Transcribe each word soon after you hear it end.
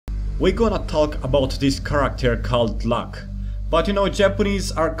we're gonna talk about this character called Luck. But you know,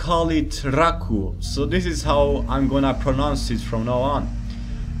 Japanese are call it Raku, so this is how I'm gonna pronounce it from now on.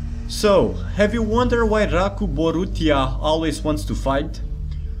 So, have you wondered why Raku Voltia always wants to fight?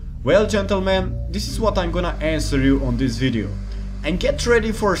 Well gentlemen, this is what I'm gonna answer you on this video. And get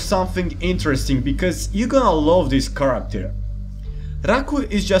ready for something interesting because you're gonna love this character. Raku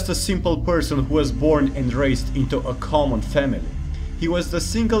is just a simple person who was born and raised into a common family. He was the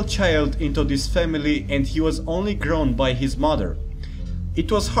single child into this family and he was only grown by his mother.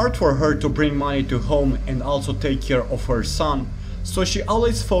 It was hard for her to bring money to home and also take care of her son, so she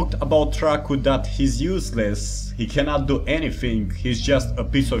always thought about Raku that he's useless, he cannot do anything, he's just a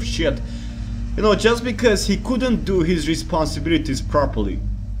piece of shit. You know, just because he couldn't do his responsibilities properly.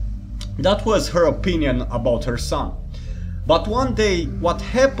 That was her opinion about her son. But one day, what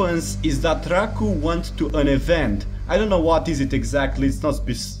happens is that Raku went to an event. I don't know what is it exactly, it's not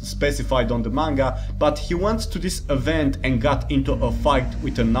specified on the manga, but he went to this event and got into a fight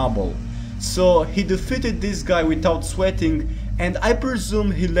with a noble. So he defeated this guy without sweating, and I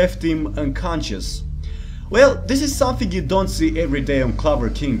presume he left him unconscious. Well, this is something you don't see every day on Clover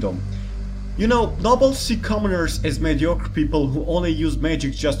Kingdom. You know, nobles see commoners as mediocre people who only use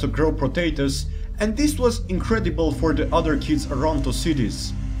magic just to grow potatoes, and this was incredible for the other kids around to see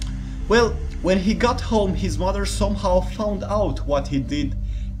this. Well, when he got home, his mother somehow found out what he did,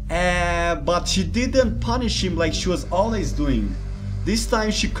 but she didn't punish him like she was always doing. This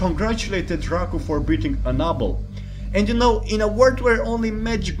time she congratulated Raku for beating a noble. And you know, in a world where only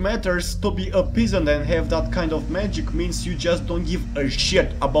magic matters, to be a peasant and have that kind of magic means you just don't give a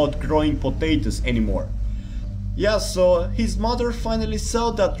shit about growing potatoes anymore. Yeah, so his mother finally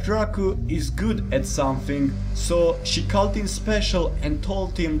saw that Raku is good at something, so she called him special and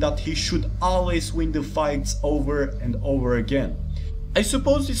told him that he should always win the fights over and over again. I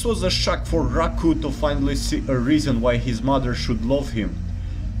suppose this was a shock for Raku to finally see a reason why his mother should love him.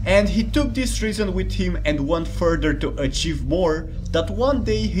 And he took this reason with him and went further to achieve more, that one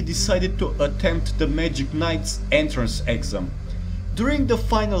day he decided to attempt the Magic Knight's entrance exam. During the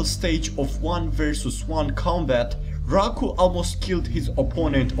final stage of 1 versus 1 combat, Raku almost killed his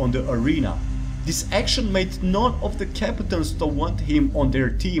opponent on the arena. This action made none of the captains to want him on their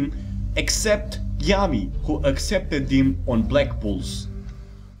team, except Yami, who accepted him on Black Bulls.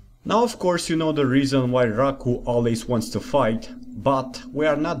 Now of course you know the reason why Raku always wants to fight, but we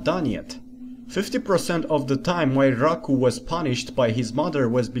are not done yet. 50% of the time why Raku was punished by his mother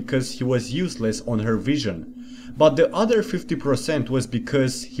was because he was useless on her vision. But the other 50% was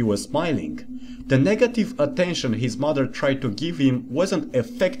because he was smiling. The negative attention his mother tried to give him wasn't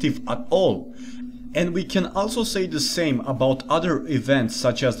effective at all. And we can also say the same about other events,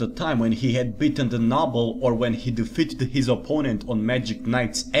 such as the time when he had beaten the noble or when he defeated his opponent on Magic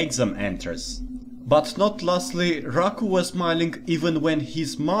Knight's exam entrance. But not lastly, Raku was smiling even when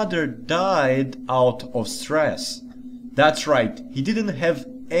his mother died out of stress. That's right, he didn't have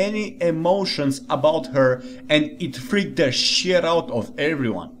any emotions about her and it freaked the shit out of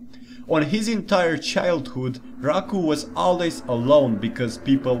everyone. On his entire childhood, Raku was always alone because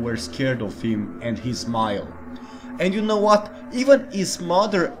people were scared of him and his smile. And you know what? Even his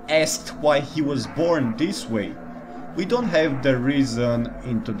mother asked why he was born this way. We don't have the reason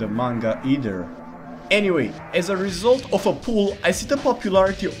into the manga either. Anyway, as a result of a poll, I see the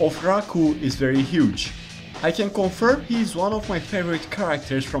popularity of Raku is very huge. I can confirm he is one of my favorite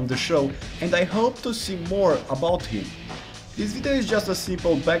characters from the show and I hope to see more about him. This video is just a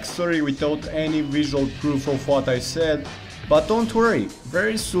simple backstory without any visual proof of what I said, but don't worry,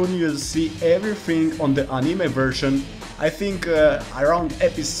 very soon you'll see everything on the anime version, I think around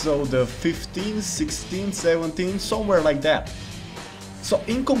episode 15, 16, 17, somewhere like that. So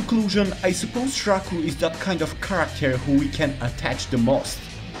in conclusion, I suppose Raku is that kind of character who we can attach the most.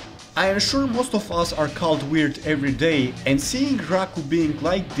 I am sure most of us are called weird every day, and seeing Raku being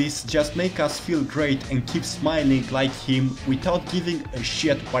like this just make us feel great and keep smiling like him without giving a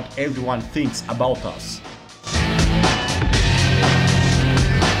shit what everyone thinks about us.